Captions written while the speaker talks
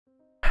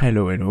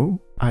Hello,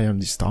 I am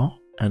Distar,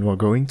 and we're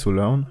going to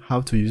learn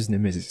how to use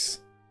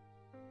Nemesis.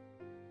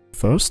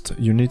 First,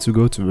 you need to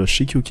go to the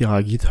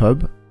Shikukira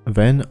GitHub,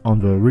 then on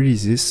the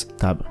Releases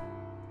tab.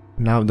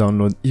 Now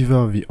download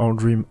either the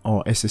Dream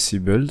or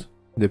SSC build,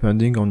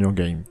 depending on your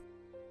game.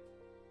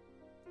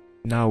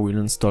 Now we'll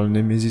install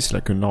Nemesis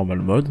like a normal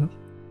mod.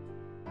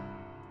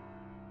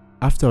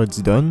 After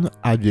it's done,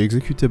 add the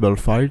executable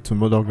file to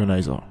Mod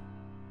Organizer.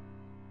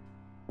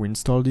 We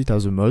installed it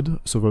as a mod,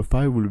 so the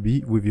file will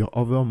be with your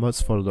other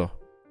mods folder.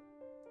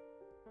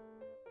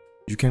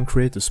 You can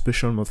create a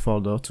special mod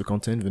folder to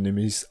contain the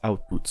Nemesis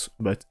output,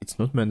 but it's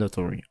not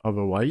mandatory,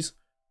 otherwise,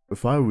 the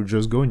file will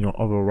just go in your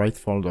overwrite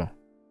folder.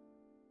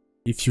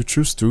 If you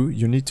choose to,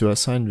 you need to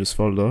assign this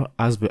folder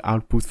as the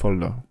output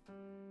folder.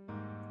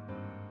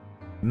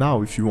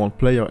 Now, if you want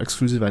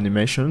player-exclusive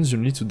animations, you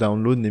need to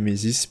download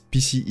Nemesis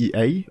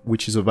PCEA,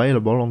 which is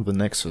available on the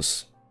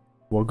Nexus.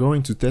 We're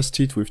going to test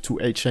it with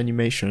 2H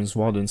Animations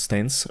Warden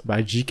Stance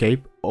by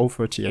GCape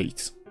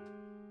 038.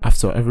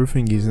 After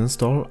everything is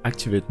installed,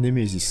 activate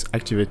Nemesis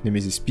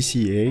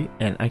PCEA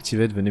and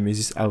activate the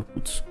Nemesis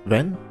output.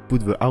 Then,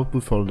 put the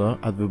output folder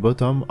at the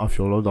bottom of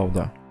your load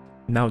order.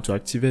 Now to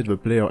activate the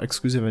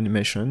player-exclusive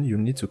animation, you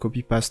need to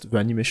copy-paste the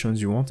animations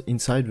you want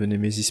inside the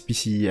Nemesis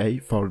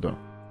PCEA folder.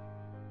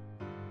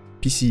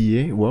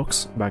 PCEA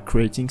works by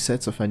creating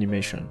sets of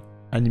animation.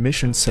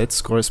 Animation sets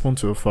correspond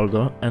to a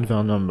folder and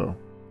their number.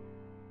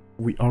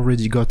 We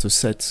already got a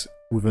set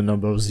with a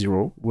number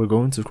 0, we're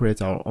going to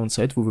create our own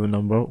set with a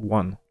number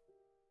 1.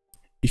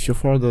 If your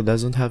folder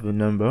doesn't have a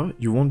number,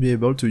 you won't be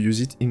able to use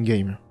it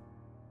in-game.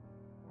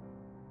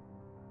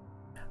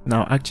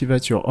 Now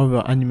activate your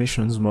other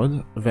animations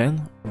mod,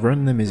 then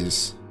run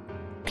Nemesis.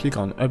 Click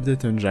on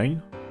Update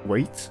Engine,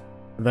 wait,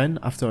 then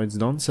after it's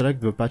done, select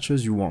the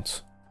patches you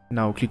want.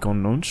 Now click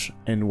on Launch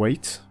and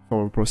wait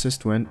for the process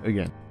to end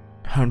again.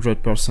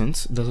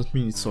 100% doesn't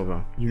mean it's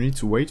over, you need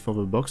to wait for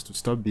the box to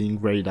stop being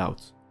grayed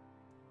out.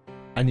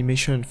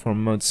 Animation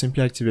from mod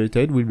simply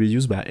activated will be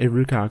used by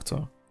every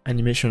character.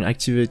 Animation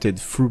activated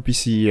through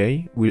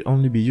PCEA will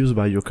only be used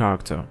by your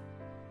character.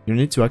 You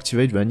need to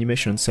activate the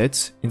animation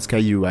sets in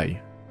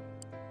SkyUI.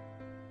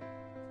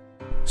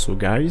 So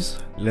guys,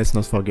 let's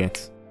not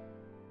forget.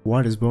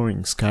 What is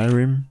boring,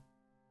 Skyrim?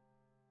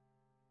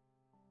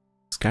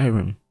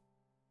 Skyrim.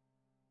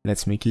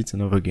 Let's make it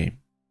another game.